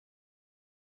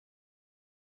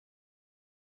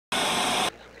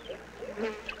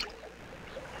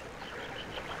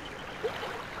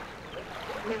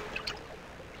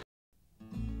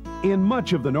In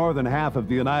much of the northern half of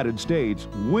the United States,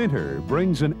 winter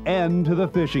brings an end to the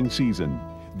fishing season.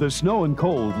 The snow and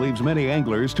cold leaves many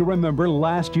anglers to remember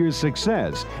last year's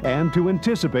success and to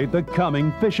anticipate the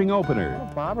coming fishing opener.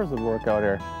 Bobbers would work out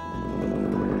here.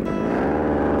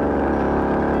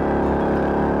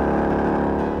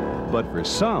 But for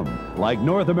some, like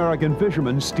North American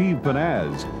fisherman Steve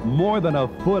Panaz, more than a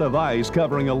foot of ice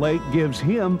covering a lake gives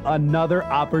him another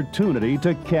opportunity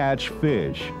to catch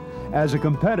fish. As a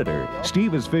competitor,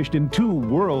 Steve has fished in 2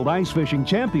 World Ice Fishing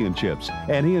Championships,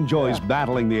 and he enjoys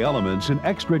battling the elements and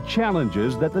extra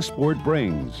challenges that the sport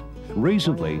brings.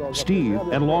 Recently, Steve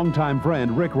and longtime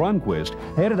friend Rick Runquist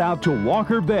headed out to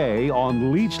Walker Bay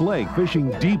on Leech Lake fishing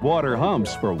deep water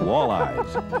humps for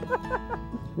walleyes.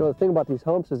 You know, the thing about these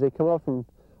humps is they come up from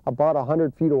about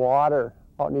 100 feet of water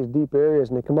out in these deep areas,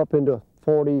 and they come up into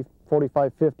 40,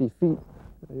 45, 50 feet.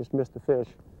 I just missed the fish.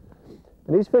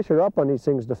 And these fish are up on these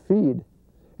things to feed.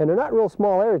 And they're not real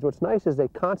small areas. What's nice is they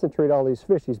concentrate all these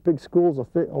fish. These big schools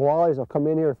of walleyes will come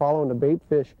in here following the bait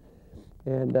fish.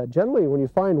 And generally, when you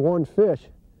find one fish,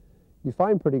 you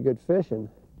find pretty good fishing.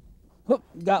 Oh,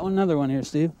 got another one here,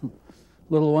 Steve.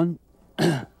 Little one.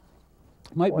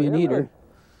 Might be an eater.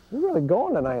 They're really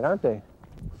going tonight, aren't they?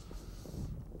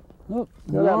 Oh,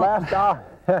 you know, that last hour,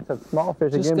 that's a small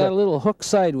fish just again. Just got a little hook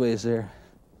sideways there.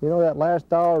 You know, that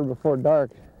last hour before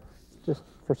dark, just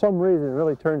for some reason, it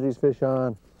really turns these fish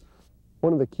on.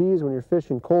 One of the keys when you're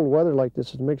fishing cold weather like this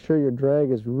is to make sure your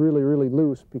drag is really, really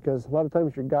loose, because a lot of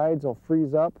times your guides will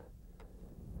freeze up.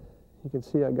 You can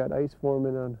see I got ice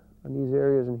forming on these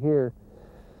areas in here.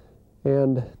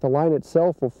 And the line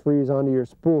itself will freeze onto your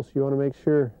spool, so you want to make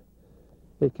sure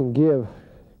it can give.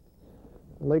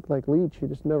 A lake like Leech, you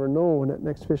just never know when that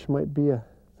next fish might be a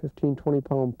 15, 20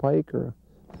 pound pike or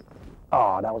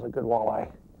oh, that was a good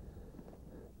walleye.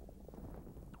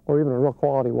 Or even a real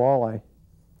quality walleye.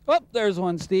 Oh, there's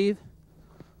one, Steve.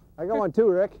 I got one too,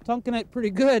 Rick. Tunking it pretty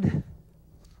good.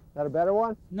 That a better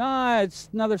one? No, it's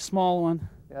another small one.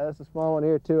 Yeah, that's a small one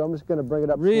here too. I'm just going to bring it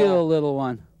up real small. Little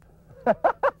one.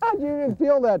 You didn't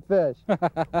feel that fish.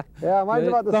 Yeah, mine's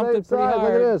about the same size.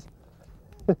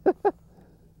 Look at this.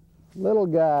 Little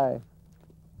guy.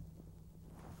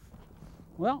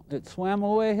 Well, it swam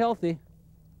away healthy.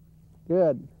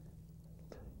 Good.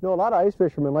 You know, a lot of ice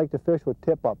fishermen like to fish with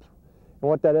tip-ups. And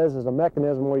what that is a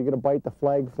mechanism where you're going to bite the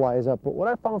flag flies up. But what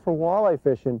I found for walleye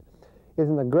fishing is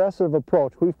an aggressive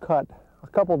approach. We've cut a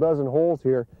couple dozen holes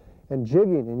here and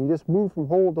jigging, and you just move from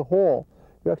hole to hole.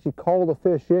 You actually call the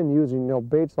fish in using, you know,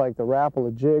 baits like the Rapple,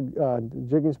 the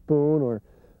jigging spoon,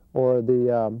 or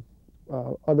the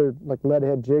other like lead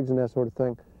head jigs and that sort of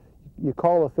thing. You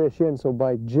call the fish in, so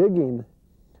by jigging,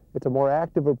 it's a more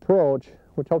active approach,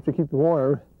 which helps you keep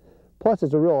warm. Plus,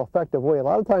 it's a real effective way. A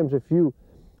lot of times, if you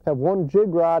have one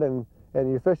jig rod and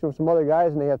you're fishing with some other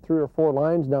guys and they have 3 or 4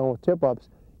 lines down with tip-ups,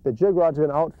 the jig rod's going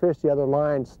to outfish the other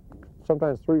lines,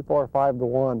 sometimes 3, 4, or 5 to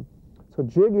 1. So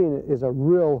jigging is a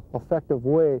real effective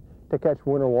way to catch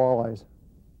winter walleyes.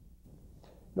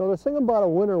 You know, the thing about a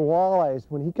winter walleye is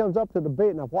when he comes up to the bait,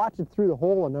 and I've watched it through the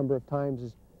hole a number of times,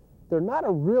 is they're not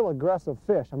a real aggressive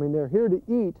fish. I mean, they're here to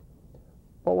eat,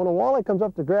 but when a walleye comes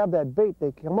up to grab that bait,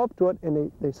 they come up to it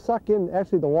and they suck in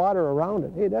actually the water around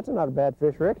it. Hey, that's not a bad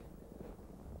fish, Rick.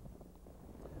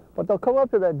 But they'll come up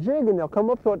to that jig and they'll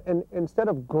come up to it, and instead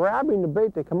of grabbing the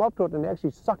bait, they come up to it and they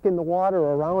actually suck in the water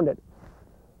around it.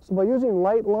 So by using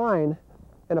light line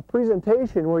and a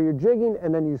presentation where you're jigging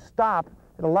and then you stop,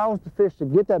 it allows the fish to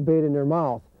get that bait in their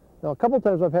mouth. Now, a couple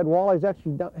times I've had walleyes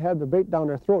actually have the bait down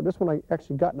their throat. This one I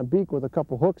actually got in a beak with a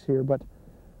couple hooks here, but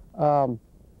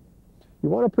you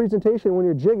want a presentation when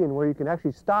you're jigging where you can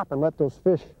actually stop and let those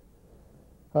fish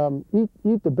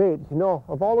eat the bait. You know,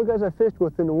 of all the guys I fished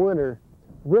with in the winter,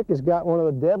 Rick has got one of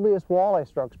the deadliest walleye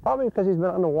strokes, probably because he's been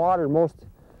on the water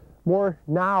more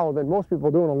now than most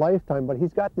people do in a lifetime, but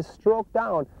he's got this stroke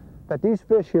down that these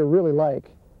fish here really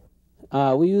like.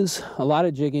 We use a lot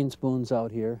of jigging spoons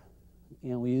out here,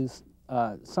 and we use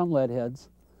some lead heads,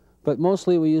 but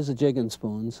mostly we use the jigging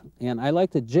spoons. And I like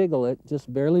to jiggle it,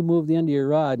 just barely move the end of your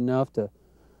rod enough to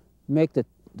make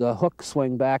the hook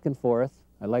swing back and forth.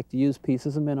 I like to use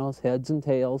pieces of minnows, heads and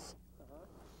tails,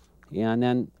 and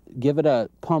then give it a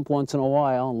pump once in a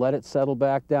while and let it settle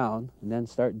back down, and then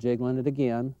start jiggling it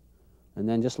again, and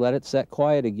then just let it set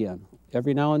quiet again.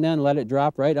 Every now and then let it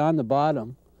drop right on the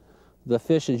bottom. The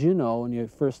fish, as you know, when you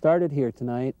first started here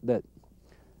tonight, that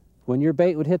when your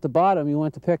bait would hit the bottom, you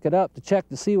went to pick it up to check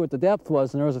to see what the depth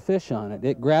was, and there was a fish on it.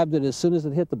 It grabbed it as soon as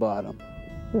it hit the bottom.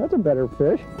 Yeah, that's a better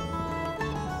fish.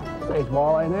 Nice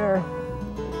walleye in there.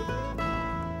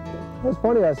 That's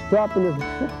funny, I was dropping this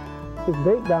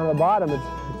bait down at the bottom. It's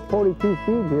 42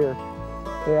 feet here.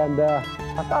 And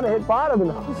I thought I hit bottom,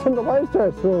 and all of a sudden the line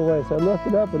started swimming away. So I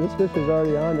lifted up, and this fish is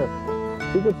already on there.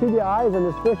 You can see the eyes on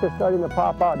this fish are starting to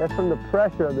pop out. That's from the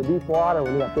pressure of the deep water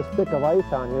when you got this thick of ice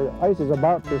on here. The ice is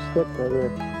about this thick right here.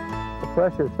 The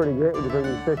pressure is pretty great when you bring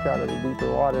these fish out of the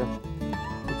deeper water.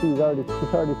 You see he's already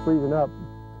freezing up.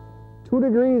 2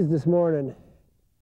 degrees this morning.